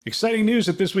Exciting news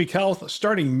at This Week Health.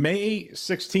 Starting May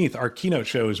 16th, our keynote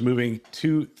show is moving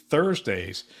to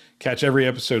Thursdays. Catch every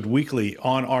episode weekly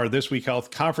on our This Week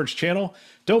Health conference channel.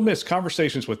 Don't miss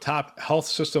conversations with top health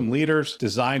system leaders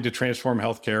designed to transform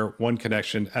healthcare one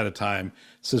connection at a time.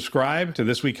 Subscribe to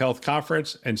This Week Health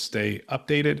conference and stay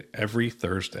updated every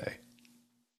Thursday.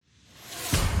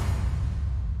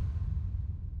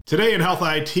 Today in Health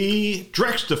IT,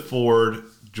 Drex DeFord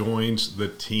joins the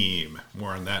team.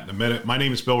 More on that in a minute. My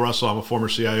name is Bill Russell. I'm a former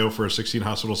CIO for a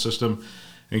 16-hospital system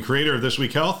and creator of This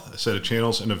Week Health, a set of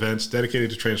channels and events dedicated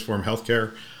to transform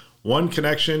healthcare one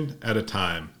connection at a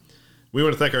time. We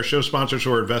want to thank our show sponsors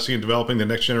who are investing in developing the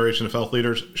next generation of health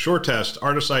leaders: SureTest,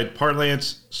 Artisight,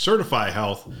 Parlance, Certify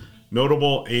Health,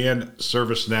 Notable, and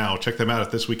ServiceNow. Check them out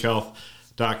at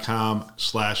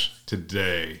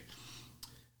thisweekhealth.com/today.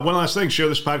 One last thing, share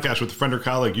this podcast with a friend or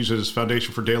colleague. Use it as a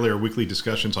foundation for daily or weekly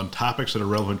discussions on topics that are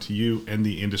relevant to you and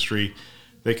the industry.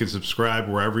 They can subscribe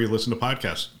wherever you listen to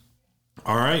podcasts.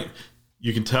 All right,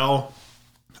 you can tell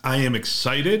I am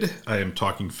excited. I am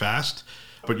talking fast,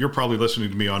 but you're probably listening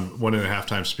to me on 1.5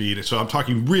 times speed. So I'm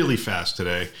talking really fast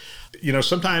today. You know,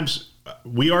 sometimes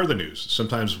we are the news.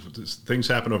 Sometimes things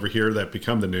happen over here that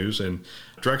become the news. And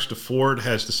Drex DeFord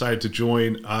has decided to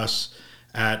join us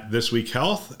at This Week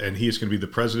Health, and he is going to be the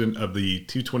president of the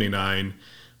 229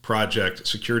 Project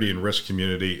Security and Risk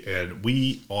Community, and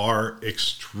we are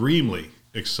extremely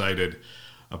excited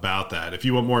about that. If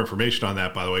you want more information on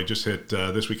that, by the way, just hit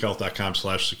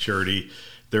thisweekhealth.com/security.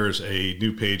 There's a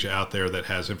new page out there that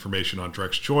has information on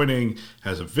Drex joining,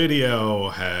 has a video,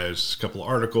 has a couple of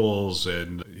articles,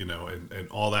 and and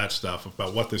all that stuff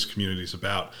about what this community is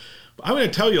about. But I'm going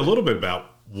to tell you a little bit about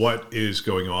what is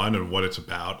going on and what it's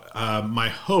about. My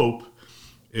hope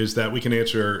is that we can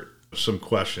answer some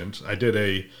questions. I did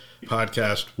a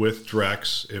podcast with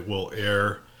Drex. It will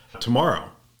air tomorrow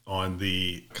on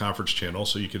the conference channel,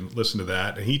 so you can listen to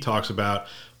that. And he talks about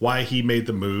why he made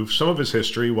the move, some of his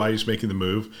history, why he's making the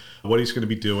move, what he's going to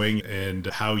be doing, and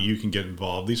how you can get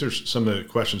involved. These are some of the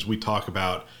questions we talk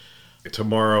about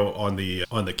tomorrow on the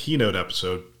keynote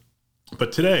episode.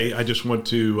 But today, I just want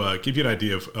to give you an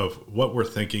idea of what we're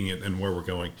thinking and where we're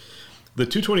going. The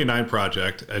 229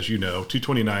 Project, as you know,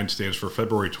 229 stands for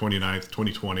February 29th,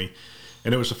 2020,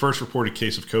 and it was the first reported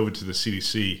case of COVID to the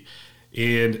CDC.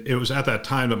 And it was at that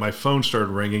time that my phone started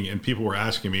ringing and people were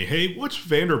asking me, hey, what's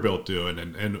Vanderbilt doing?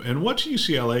 And what's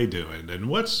UCLA doing? And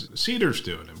what's Cedars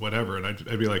doing? And whatever. And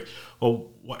I'd be like,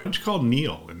 well, why don't you call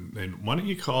Neil? And why don't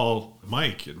you call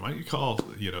Mike? And why don't you call,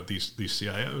 these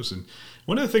CIOs? And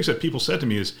one of the things that people said to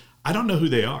me is, I don't know who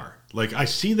they are. Like, I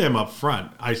see them up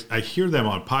front. I hear them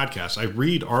on podcasts. I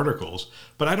read articles,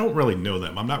 but I don't really know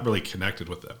them. I'm not really connected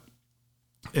with them.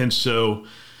 And so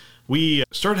we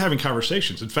started having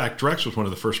conversations. In fact, Drex was one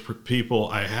of the first people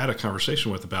I had a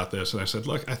conversation with about this. And I said,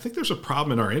 look, I think there's a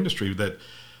problem in our industry that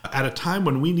at a time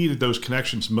when we needed those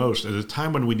connections most, at a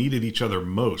time when we needed each other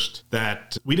most,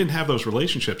 that we didn't have those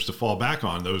relationships to fall back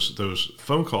on, those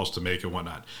phone calls to make and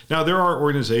whatnot. Now, there are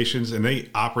organizations, and they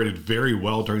operated very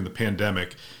well during the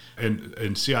pandemic, and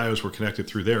CIOs were connected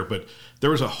through there. But there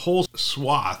was a whole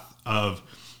swath of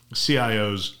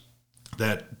CIOs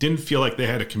that didn't feel like they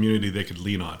had a community they could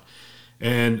lean on.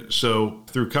 And so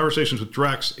through conversations with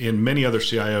Drex and many other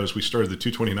CIOs, we started the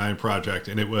 229 Project,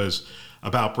 and it was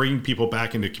about bringing people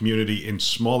back into community in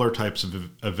smaller types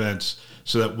of events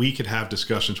so that we could have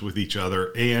discussions with each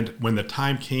other. And when the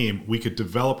time came, we could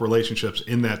develop relationships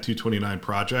in that 229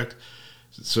 Project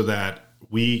so that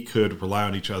we could rely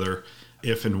on each other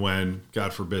if and when,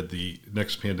 God forbid, the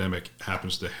next pandemic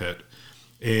happens to hit.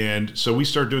 And so we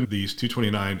started doing these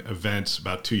 229 events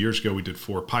about 2 years ago. We did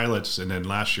 4 pilots, and then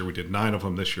last year we did 9 of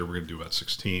them. This year we're going to do about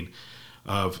 16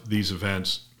 of these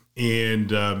events. And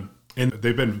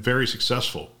they've been very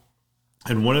successful.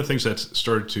 And one of the things that's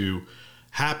started to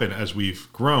happen as we've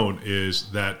grown is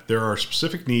that there are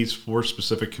specific needs for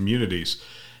specific communities.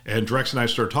 And Drex and I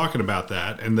started talking about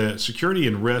that. And the security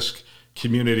and risk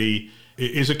community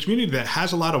is a community that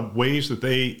has a lot of ways that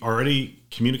they already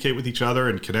communicate with each other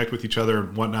and connect with each other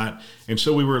and whatnot. And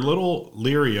so we were a little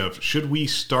leery of, should we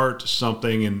start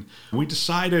something? And we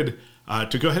decided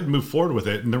to go ahead and move forward with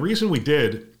it. And the reason we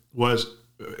did was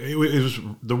it was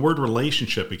the word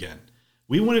relationship again.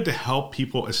 We wanted to help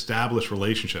people establish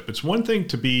relationship. It's one thing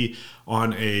to be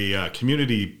on a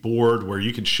community board where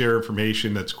you can share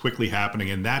information that's quickly happening,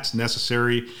 and that's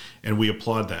necessary, and we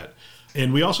applaud that.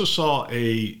 And we also saw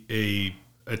a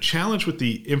challenge with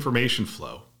the information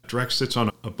flow. Drex sits on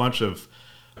a bunch of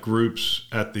groups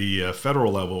at the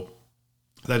federal level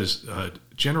that is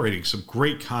generating some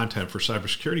great content for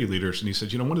cybersecurity leaders. And he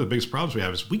said, one of the biggest problems we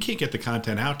have is we can't get the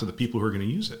content out to the people who are going to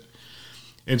use it.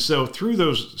 And so through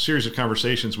those series of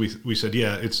conversations, we said,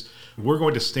 we're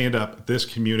going to stand up this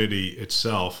community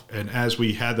itself. And as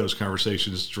we had those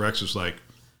conversations, Drex was like,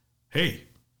 hey,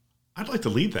 I'd like to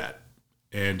lead that.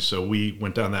 And so we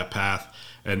went down that path,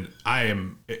 and I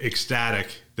am ecstatic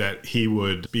that he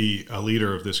would be a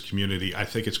leader of this community. I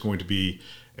think it's going to be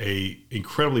a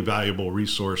incredibly valuable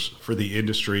resource for the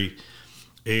industry.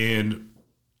 And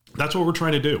that's what we're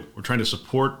trying to do. We're trying to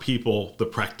support people, the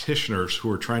practitioners who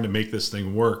are trying to make this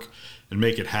thing work and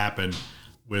make it happen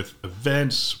with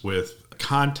events, with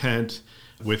content,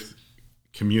 with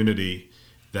community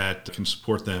that can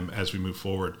support them as we move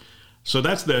forward. So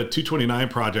that's the 229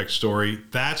 project story.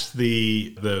 That's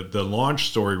the launch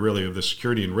story, really, of the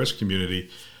security and risk community.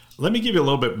 Let me give you a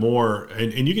little bit more,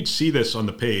 and you can see this on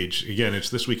the page. Again,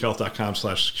 it's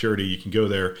thisweekhealth.com/security. You can go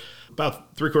there.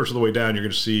 About 3/4 of the way down, you're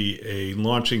going to see a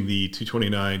launching the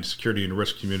 229 security and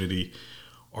risk community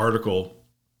article.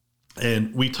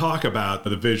 And we talk about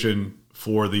the vision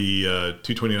for the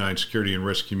 229 security and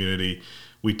risk community.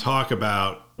 We talk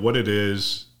about what it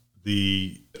is,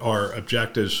 our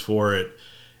objectives for it.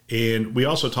 And we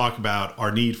also talk about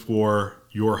our need for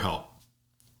your help,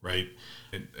 right?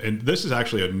 And this is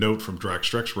actually a note from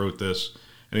Drex. Drex wrote this,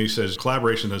 and he says,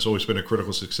 collaboration has always been a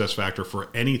critical success factor for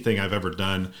anything I've ever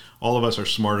done. All of us are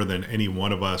smarter than any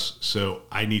one of us, so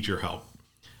I need your help.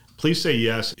 Please say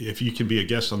yes if you can be a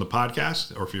guest on the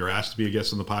podcast, or if you're asked to be a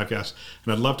guest on the podcast.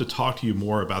 And I'd love to talk to you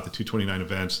more about the 229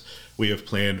 events we have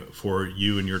planned for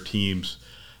you and your teams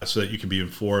so that you can be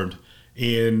informed,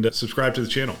 and subscribe to the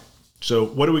channel. So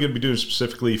what are we going to be doing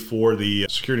specifically for the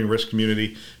security and risk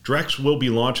community? Drex will be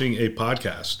launching a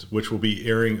podcast, which will be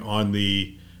airing on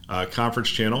the conference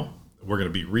channel. We're going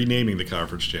to be renaming the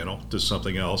conference channel to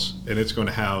something else, and it's going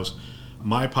to house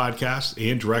my podcast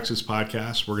and Drex's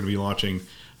podcast. We're going to be launching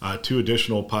 2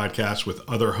 additional podcasts with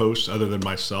other hosts other than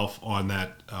myself on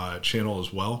that channel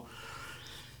as well.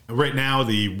 Right now,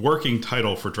 the working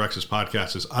title for Drex's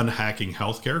podcast is Unhacking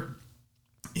Healthcare.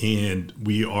 And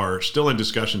we are still in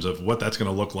discussions of what that's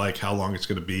going to look like, how long it's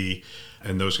going to be,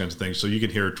 and those kinds of things. So you can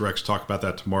hear Drex talk about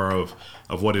that tomorrow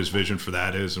of what his vision for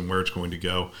that is and where it's going to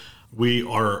go. We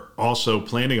are also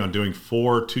planning on doing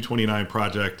 4 229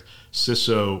 Project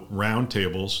CISO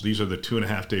roundtables. These are the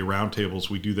 2.5-day roundtables.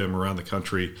 We do them around the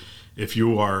country. If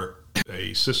you are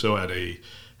a CISO at a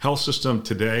health system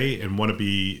today and want to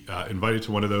be invited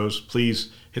to one of those,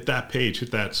 please hit that page,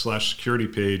 hit that /security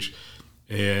page,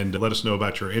 and let us know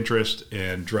about your interest,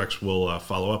 and Drex will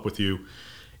follow up with you.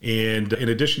 And in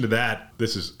addition to that,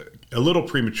 this is a little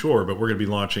premature, but we're going to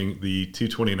be launching the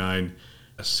 229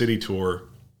 city tour,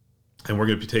 and we're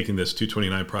going to be taking this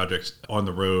 229 projects on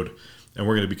the road, and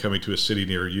we're going to be coming to a city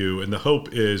near you. And the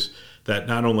hope is that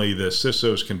not only the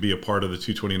CISOs can be a part of the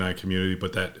 229 community,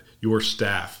 but that your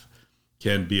staff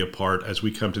can be a part as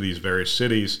we come to these various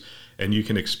cities, and you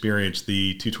can experience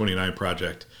the 229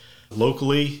 project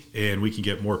locally, and we can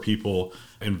get more people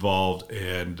involved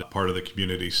and part of the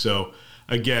community. So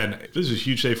again, this is a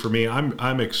huge day for me.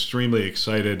 I'm extremely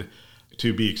excited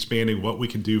to be expanding what we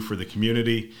can do for the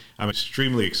community. I'm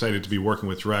extremely excited to be working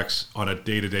with Drex on a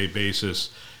day-to-day basis,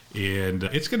 and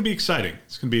it's going to be exciting.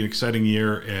 It's going to be an exciting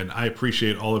year, and I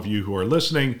appreciate all of you who are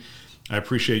listening. I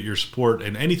appreciate your support,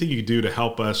 and anything you can do to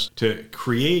help us to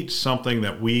create something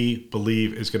that we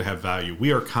believe is going to have value.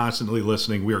 We are constantly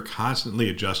listening. We are constantly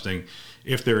adjusting.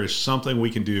 If there is something we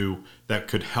can do that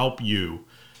could help you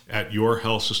at your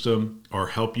health system or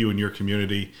help you in your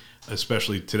community,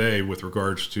 especially today with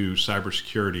regards to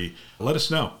cybersecurity, let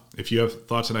us know. If you have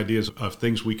thoughts and ideas of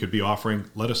things we could be offering,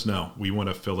 let us know. We want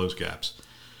to fill those gaps.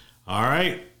 All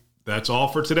right. That's all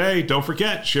for today. Don't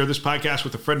forget, share this podcast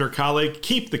with a friend or colleague.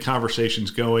 Keep the conversations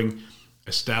going.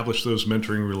 Establish those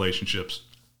mentoring relationships.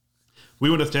 We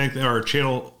want to thank our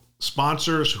channel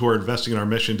sponsors who are investing in our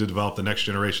mission to develop the next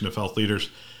generation of health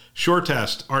leaders.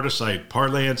 SureTest, Artisight,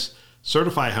 Parlance,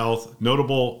 Certify Health,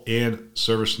 Notable, and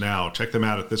ServiceNow. Check them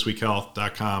out at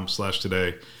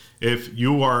thisweekhealth.com/today. If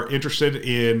you are interested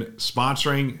in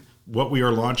sponsoring what we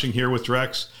are launching here with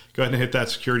Drex, go ahead and hit that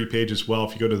security page as well.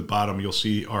 If you go to the bottom, you'll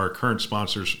see our current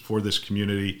sponsors for this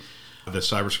community, the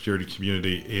cybersecurity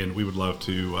community, and we would love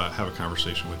to have a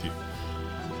conversation with you.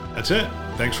 That's it.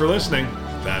 Thanks for listening.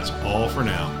 That's all for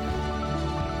now.